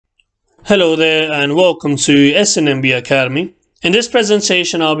Hello there and welcome to SNMB Academy. In this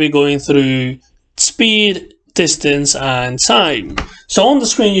presentation I'll be going through speed, distance and time. So on the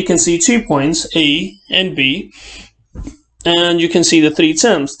screen you can see 2 points A and B, and you can see the three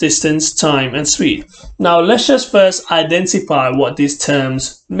terms: distance, time and speed. Now let's just first identify what these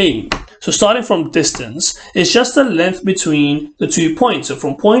terms mean. So starting from distance, it's just the length between the 2 points. So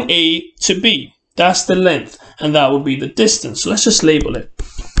from point A to B, that's the length, and that would be the distance. So let's just label it.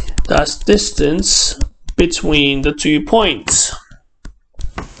 That's distance between the 2 points.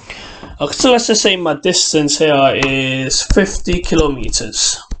 Okay, so let's just say my distance here is 50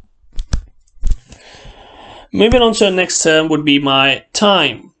 kilometers. Moving on to the next term would be my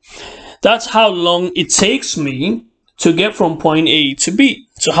time. That's how long it takes me to get from point A to B.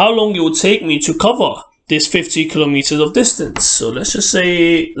 So how long it will take me to cover this 50 kilometers of distance. So let's just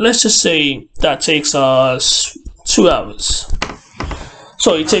say that takes us 2 hours.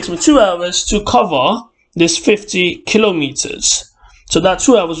 So it takes me 2 hours to cover this 50 kilometers. So that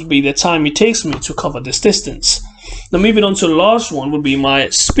 2 hours would be the time it takes me to cover this distance. Now moving on to the last one would be my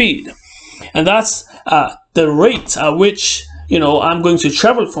speed. And that's the rate at which, I'm going to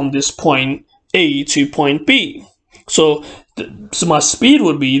travel from this point A to point B. So my speed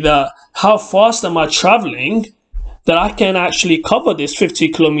would be that how fast am I traveling that I can actually cover this 50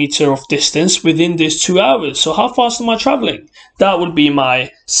 kilometer of distance within these 2 hours. So how fast am I traveling? That would be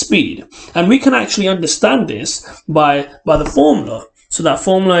my speed. And we can actually understand this by the formula. So that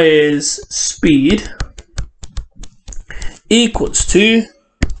formula is speed equals to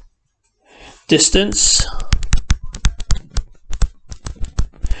distance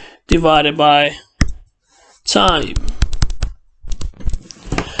divided by time.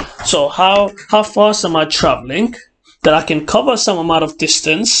 So how fast am I traveling that I can cover some amount of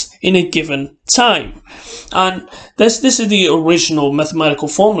distance in a given time? And this is the original mathematical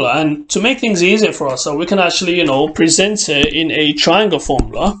formula, and to make things easier for us, so we can actually present it in a triangle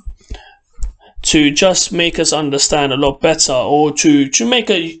formula to just make us understand a lot better, or to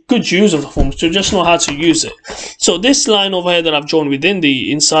make a good use of the formula, to just know how to use it. So this line over here that I've drawn within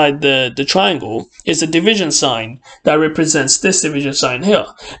inside the triangle is the division sign that represents this division sign here.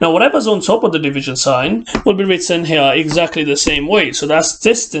 Now whatever's on top of the division sign will be written here exactly the same way. So that's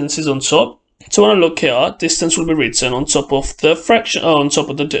distance is on top. So when I look here, distance will be written on top of the fraction, on top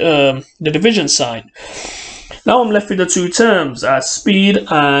of the division sign. Now I'm left with the two terms as speed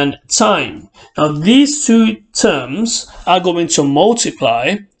and time. Now these two terms are going to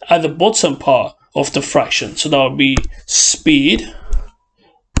multiply at the bottom part of the fraction. So that would be speed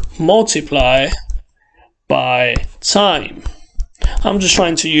multiply by time. I'm just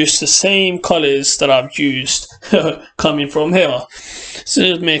trying to use the same colors that I've used coming from here, so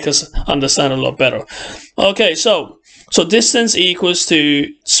it'll make us understand a lot better. Okay, so distance equals to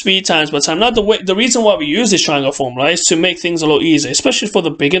speed times by time. Now the reason why we use this triangle formula is to make things a lot easier, especially for the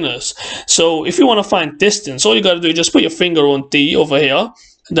beginners. So if you want to find distance, all you got to do is just put your finger on D over here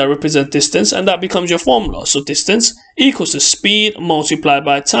that represents distance, and that becomes your formula. So distance equals to speed multiplied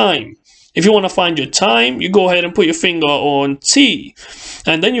by time. If you want to find your time, you go ahead and put your finger on T,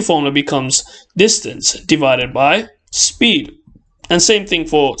 and then your formula becomes distance divided by speed. And same thing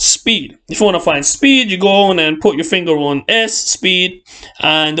for speed. If you want to find speed, you go on and put your finger on S, speed,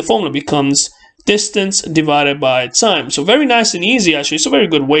 and the formula becomes distance divided by time. So very nice and easy, actually. It's a very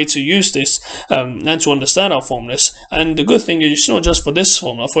good way to use this and to understand our formulas. And the good thing is, it's not just for this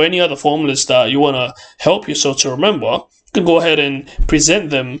formula, for any other formulas that you want to help yourself to remember, you can go ahead and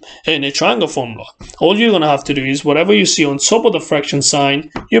present them in a triangle formula. All you're going to have to do is whatever you see on top of the fraction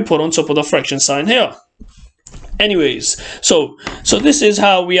sign, you put on top of the fraction sign here. Anyways, so this is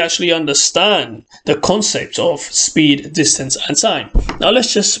how we actually understand the concept of speed, distance and time. Now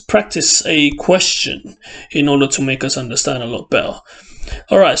let's just practice a question in order to make us understand a lot better.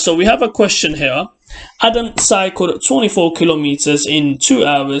 Alright, so we have a question here. Adam cycled 24 kilometers in 2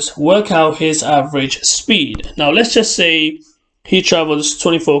 hours. Work out his average speed. Now let's just say he travels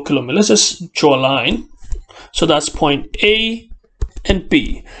 24 kilometers. Let's just draw a line. So that's point A and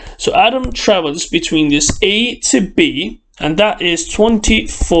B. So Adam travels between this A to B, and that is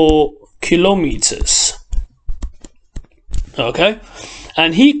 24 kilometers. Okay,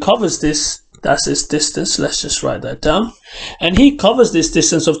 and he covers this, that's his distance. Let's just write that down. And he covers this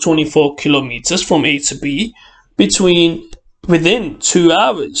distance of 24 kilometers from A to B within 2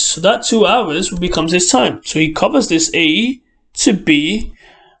 hours. So that 2 hours becomes his time. So he covers this A to B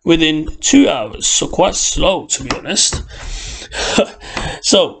within 2 hours. So quite slow, to be honest.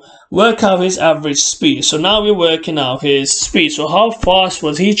 So work out his average speed. So now we're working out his speed. So how fast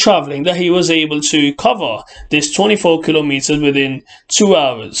was he traveling that he was able to cover this 24 kilometers within 2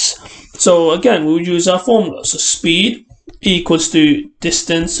 hours? So again, we'll use our formula. So speed equals to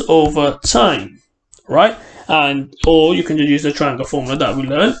distance over time, right? And or you can just use the triangle formula that we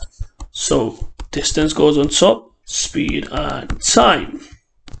learned. So distance goes on top, speed and time.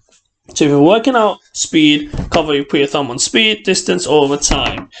 So if you're working out speed, you put your thumb on speed, distance over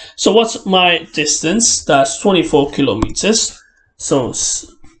time. So what's my distance? That's 24 kilometers. So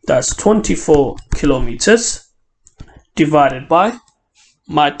that's 24 kilometers divided by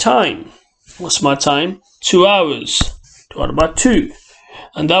my time. What's my time? 2 hours divided by 2.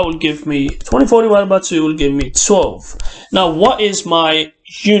 And that will give me 24 divided by 2 will give me 12. Now what is my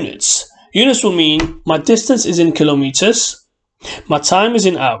units? Units will mean my distance is in kilometers. My time is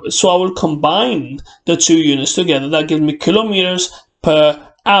in hours, so I will combine the two units together. That gives me kilometers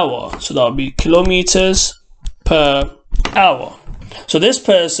per hour. So that would be kilometers per hour. So this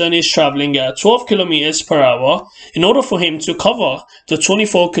person is traveling at 12 kilometers per hour in order for him to cover the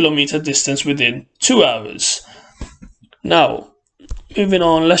 24 kilometer distance within 2 hours. Now, moving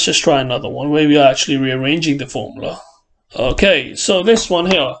on, let's just try another one where we are actually rearranging the formula. Okay, so this one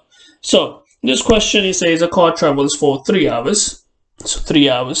here. So this question, it says a car travels for 3 hours. So 3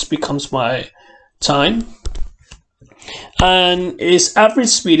 hours becomes my time. And its average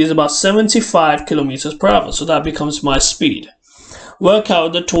speed is about 75 kilometers per hour. So that becomes my speed. Work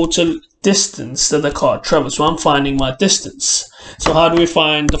out the total distance that the car travels. So I'm finding my distance. So how do we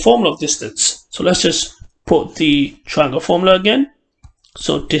find the formula of distance? So let's just put the triangle formula again.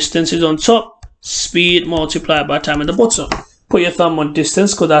 So distance is on top, speed multiplied by time at the bottom. Put your thumb on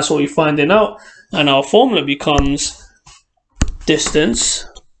distance because that's what we're finding out. And our formula becomes distance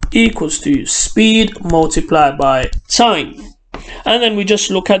equals to speed multiplied by time. And then we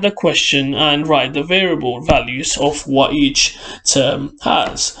just look at the question and write the variable values of what each term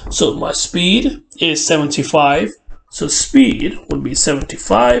has. So my speed is 75. So speed would be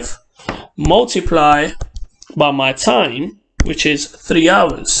 75 multiply by my time, which is 3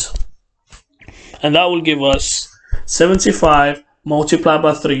 hours. And that will give us 75 multiplied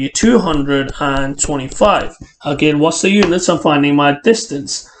by 3, 225. Again, what's the units? I'm finding my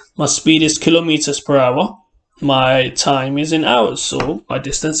distance. My speed is kilometers per hour. My time is in hours, so my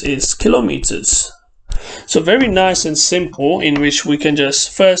distance is kilometers. So very nice and simple, in which we can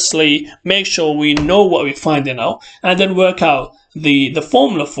just firstly make sure we know what we're finding out and then work out the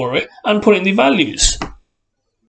formula for it and put in the values.